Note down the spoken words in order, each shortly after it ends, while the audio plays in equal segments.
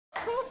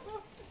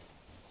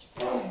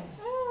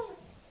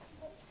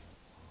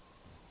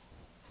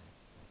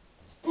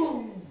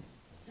Boom!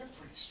 You're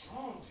pretty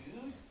strong,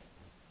 dude.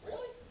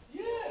 Really?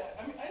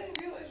 Yeah. I mean, I didn't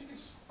realize you could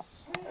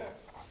swing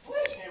a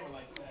sledgehammer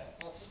like that.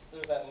 Well, it's just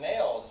there's that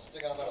nail just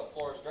sticking up out of the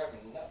floor. It's driving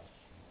me nuts.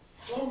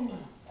 Boom!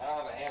 I don't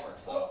have a hammer,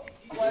 so Well,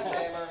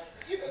 sledgehammer.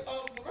 Listen.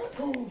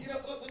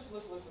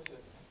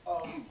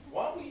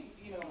 Why don't we,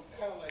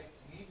 kind of like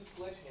leave the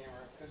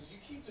sledgehammer, because you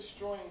keep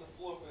destroying the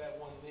floor for that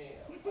one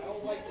nail. I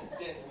don't like the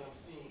dents that I'm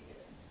seeing here.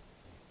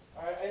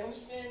 All right, I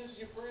understand this is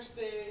your first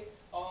day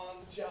on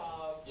the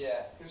job.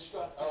 Yeah.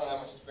 Constructing. I don't have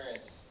much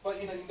experience. But,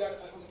 I'm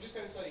just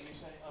going to tell you,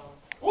 you're saying,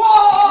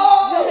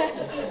 whoa!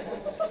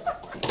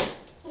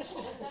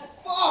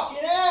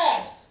 Fucking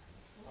ass!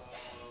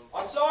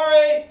 I'm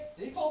sorry!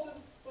 Did he fall through the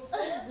floor?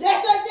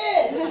 Yes, I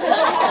did!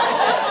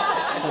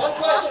 One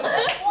question.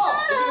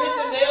 Did you hit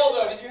the nail,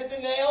 though? Did you hit the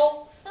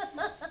nail?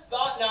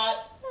 Thought not.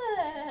 I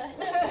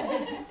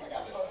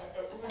got it.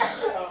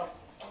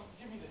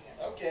 Give me the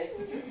hammer. Okay.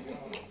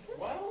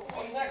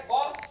 What's next,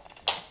 boss?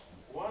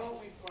 Why don't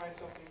we find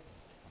something?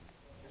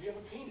 Have you ever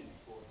painted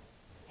before?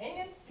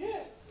 Painted?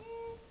 Yeah.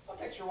 A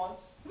picture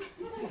once.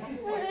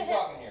 What are you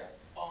talking here?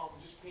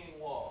 Just painting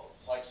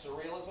walls. Like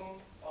surrealism?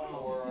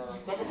 Or...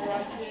 Remember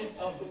Karate Kid?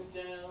 Up and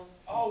down.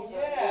 Oh, So,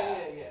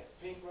 yeah. Yeah.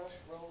 Paintbrush,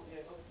 roll, yeah.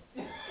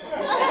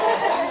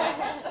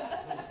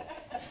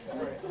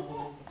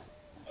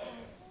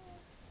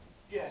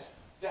 Yeah,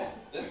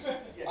 that. This?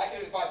 Yeah.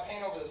 If I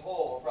paint over this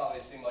hole, it'll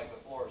probably seem like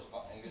the floor is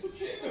in good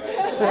shape, right?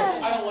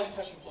 I don't want you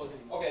touching floors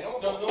anymore. Okay, no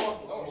more No floors. more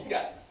floors. You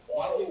got it.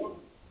 Why don't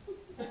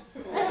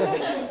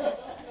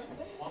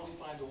we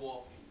find a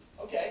wall for you?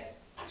 Okay.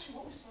 Actually, why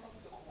don't we start off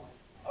with the corner?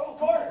 Oh,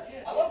 corners.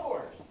 Yeah. I love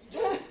corners.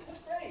 That's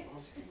great. I'm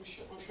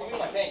sure Show me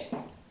my paint.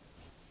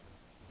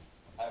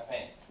 I have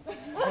paint. We're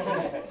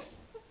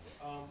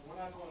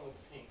not going with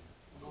pink.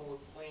 We're going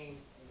with plain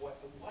white.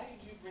 Why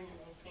did you bring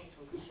your own paint to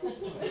a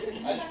construction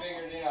site? I just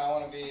figured, I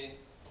want to be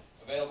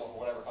available for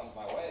whatever comes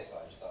my way, so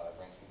I just thought I'd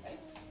bring some paint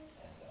and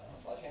a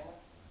sledgehammer.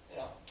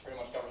 Pretty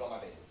much covers all my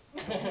bases.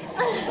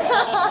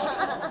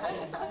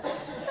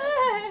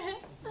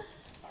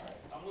 Alright,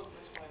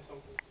 let's find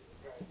something.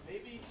 Right,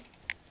 maybe.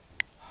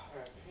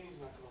 Alright, painting's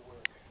not going to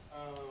work.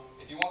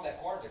 If you want that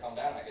corner to come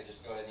down, I could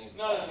just go ahead and use the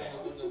No. sledgehammer.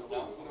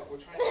 We're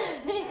trying to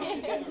put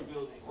together a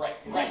building. Right.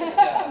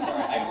 Yeah,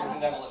 sorry. I worked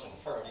in demolition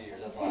for a few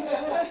years. That's why I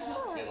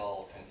get a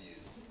little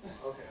confused.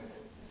 Okay.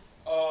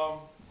 I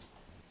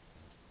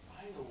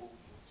know what we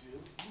can do.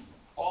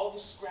 All the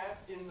scrap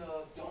in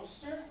the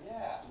dumpster?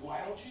 Yeah.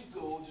 Why don't you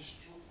go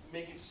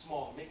make it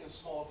small? Make it a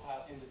smaller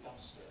pile in the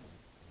dumpster.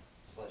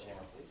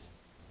 Sledgehammer, please.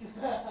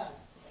 I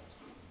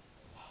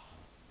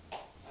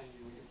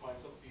knew we could find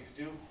something for you to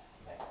do.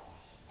 Thanks,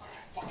 boss.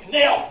 Alright, fucking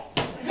nail!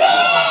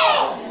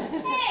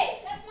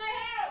 Hey, that's my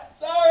house!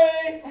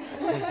 Sorry! I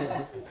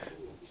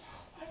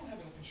don't have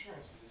enough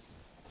insurance for this.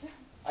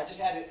 I just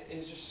had it. It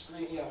was just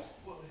screaming.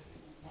 Well,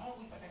 why don't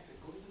we, like I said,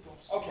 go to the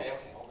dumpster. Okay.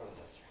 I'll go to the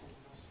dumpster. Go to the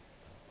dumpster.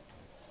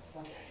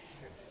 Okay.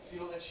 See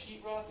all that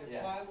sheetrock and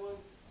Yeah. plywood?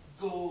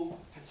 Go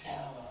to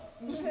town on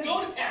it. Just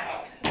go to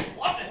town.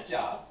 Love this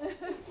job.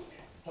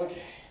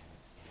 Okay.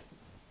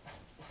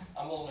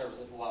 I'm a little nervous.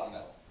 It's a lot of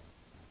metal.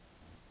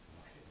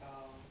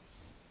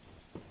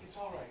 Okay, it's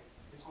all right.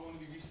 It's going to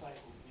be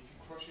recycled. And if you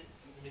crush it,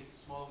 you can make it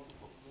smaller. You can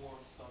put more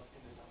stuff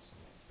in the dumpster.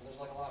 And there's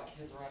like a lot of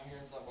kids around here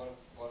and stuff. What if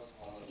one of them?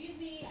 Excuse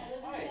me, I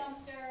live in the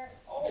dumpster.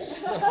 Oh.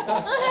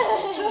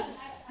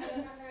 I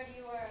overheard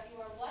you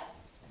were what?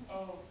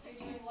 You're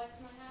doing what to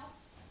my house?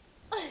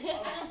 I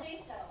don't think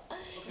so.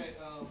 Okay,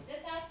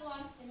 This house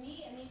belongs to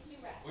me and these two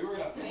rats. We were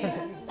gonna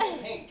paint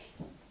pink.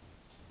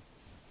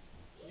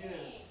 yes.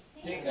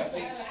 Pink. I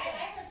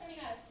heard something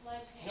about a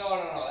sledgehammer. No.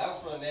 That was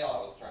for the nail I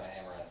was trying to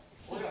hammer in.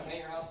 We're gonna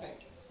paint your house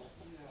pink.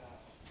 Yeah.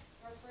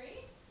 For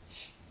free?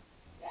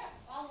 Yeah.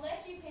 I'll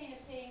let you paint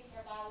a pink for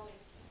a bottle of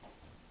whiskey.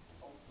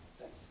 Oh,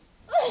 that's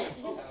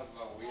kind of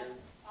a weird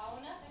That's all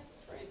or nothing.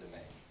 trade to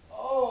make.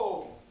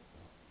 Oh.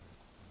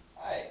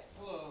 Hi.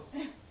 Hello.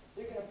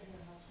 You're gonna paint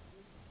your house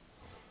pink?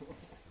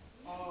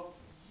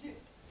 Yeah.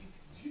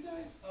 Do you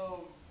guys,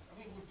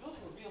 we're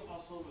building a real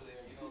house over there.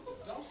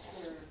 The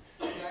dumpster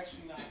is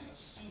actually not a